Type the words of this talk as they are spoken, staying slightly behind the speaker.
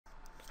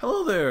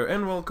Hello there,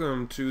 and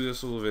welcome to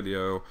this little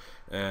video,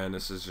 and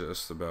this is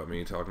just about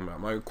me talking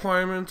about my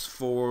requirements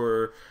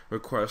for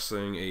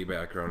requesting a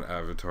background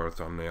avatar,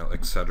 thumbnail,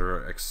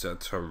 etc,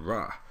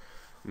 etc.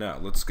 Now,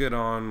 let's get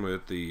on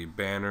with the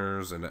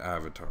banners and the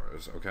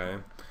avatars, okay?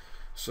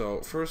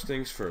 So, first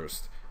things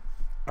first,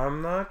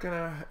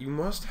 you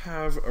must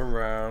have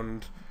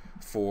around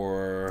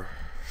for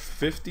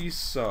 50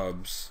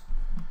 subs.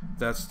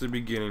 That's the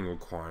beginning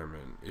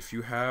requirement. If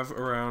you have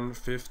around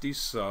 50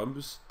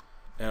 subs,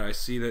 and I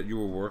see that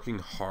you are working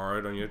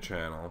hard on your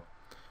channel,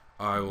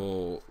 I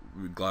will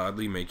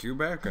gladly make your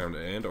background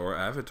and or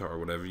avatar,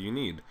 whatever you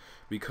need,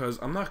 because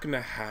I'm not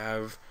gonna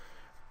have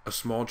a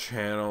small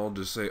channel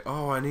just say,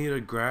 oh, I need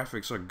a good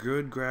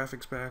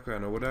graphics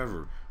background, or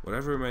whatever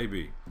it may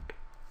be,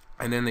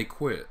 and then they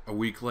quit a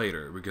week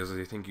later because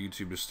they think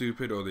YouTube is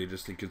stupid or they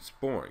just think it's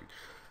boring.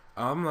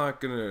 I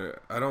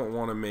don't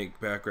want to make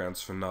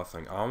backgrounds for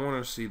nothing. I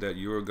want to see that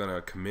you are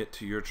gonna commit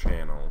to your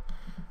channel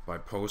by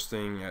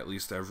posting at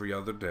least every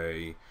other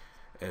day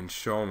and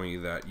show me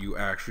that you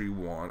actually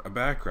want a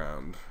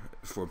background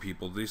for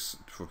people to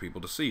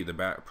see.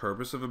 The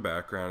purpose of a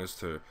background is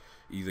to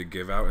either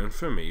give out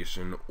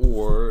information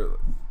or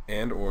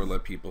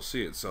let people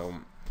see it.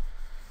 So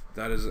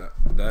that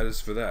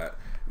is for that.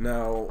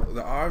 Now,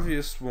 the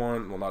obvious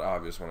one, well, not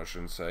obvious one, I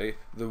shouldn't say,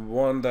 the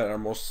one that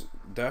I'm most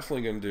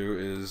definitely going to do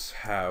is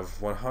have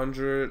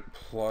 100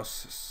 plus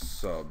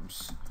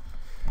subs.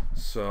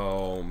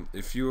 So,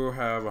 if you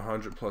have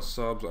 100 plus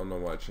subs, I don't know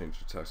why I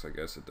changed the text, I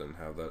guess it didn't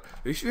have that.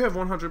 If you have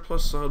 100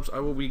 plus subs,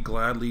 I'll be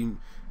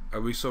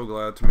so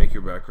glad to make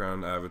your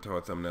background,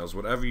 avatar, thumbnails,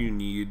 whatever you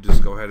need.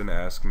 Just go ahead and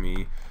ask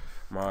me.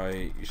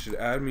 You should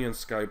add me on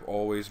Skype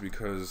always,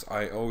 because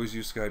I always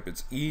use Skype.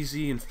 It's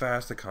easy and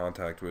fast to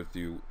contact with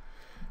you,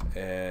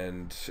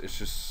 and it's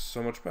just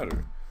so much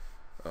better.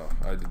 Oh,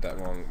 I did that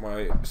wrong.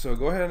 So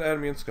go ahead and add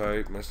me on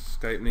Skype. My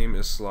Skype name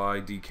is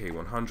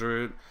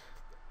SlyDK100.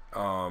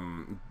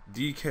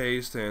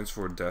 DK stands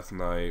for Death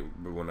Knight.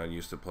 But when I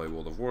used to play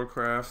World of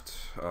Warcraft,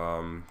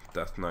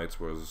 Death Knights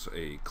was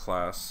a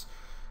class,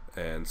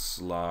 and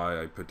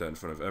Sly, I put that in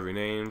front of every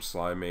name: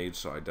 Sly Mage,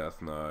 Sly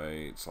Death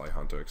Knight, Sly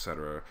Hunter,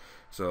 etc.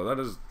 So that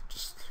is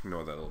just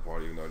ignore that little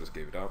part, even though I just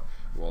gave it out.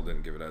 Well,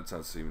 didn't give it out. It's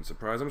not even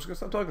surprised. I'm just gonna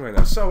stop talking right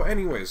now. So,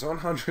 anyways,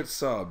 100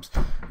 subs.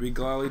 Be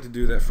gladly to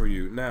do that for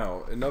you.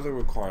 Now, another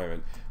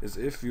requirement is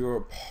if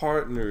you're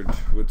partnered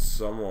with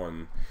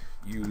someone,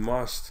 you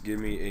must give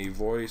me a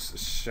voice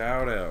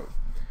shout out.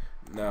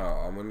 Now,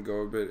 I'm gonna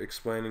go a bit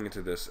explaining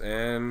into this,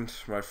 and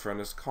my friend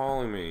is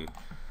calling me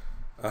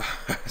as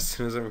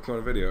soon as I record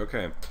a video.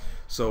 Okay,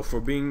 so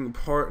for being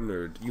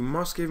partnered, you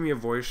must give me a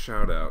voice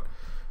shout out,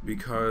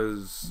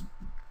 because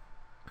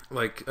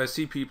like I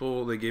see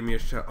people, they gave me a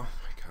shout. Oh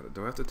my god,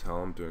 do I have to tell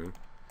I'm doing?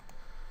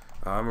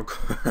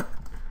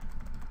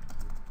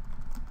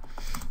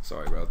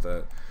 Sorry about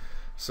that.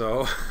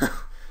 So,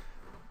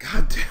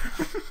 god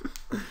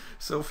damn.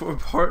 So for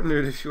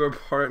partnered, if you are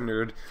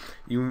partnered,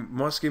 you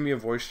must give me a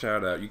voice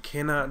shout out. You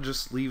cannot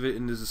just leave it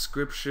in the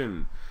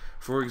description.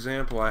 For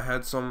example, I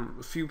had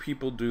a few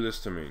people do this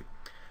to me.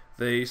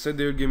 They said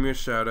they would give me a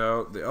shout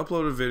out. They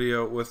uploaded a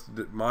video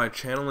with my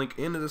channel link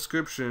in the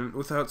description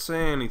without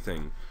saying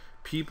anything.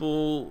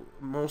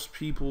 Most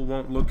people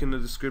won't look in the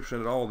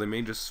description at all. They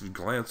may just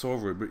glance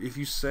over it. But if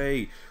you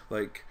say,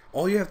 like,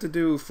 all you have to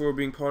do for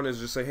being partnered is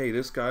just say, hey,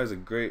 this guy is a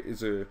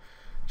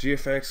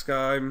GFX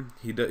guy.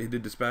 He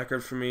did this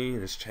background for me,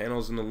 and his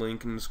channel's in the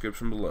link in the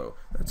description below.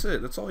 That's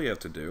it. That's all you have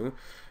to do.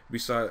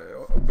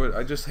 But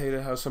I just hate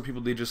it how some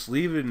people, they just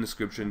leave it in the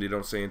description. They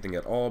don't say anything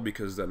at all,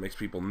 because that makes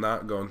people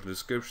not go into the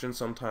description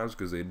sometimes,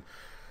 because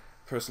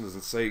person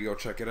doesn't say go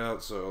check it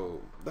out.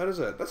 So that is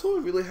it. That's all we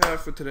really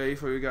have for today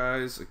for you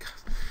guys.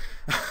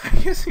 I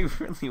guess he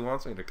really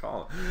wants me to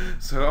call.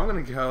 So I'm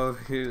gonna go.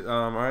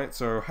 Alright,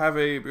 so have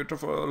a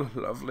beautiful,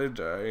 lovely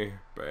day.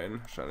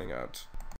 Ben, shining out.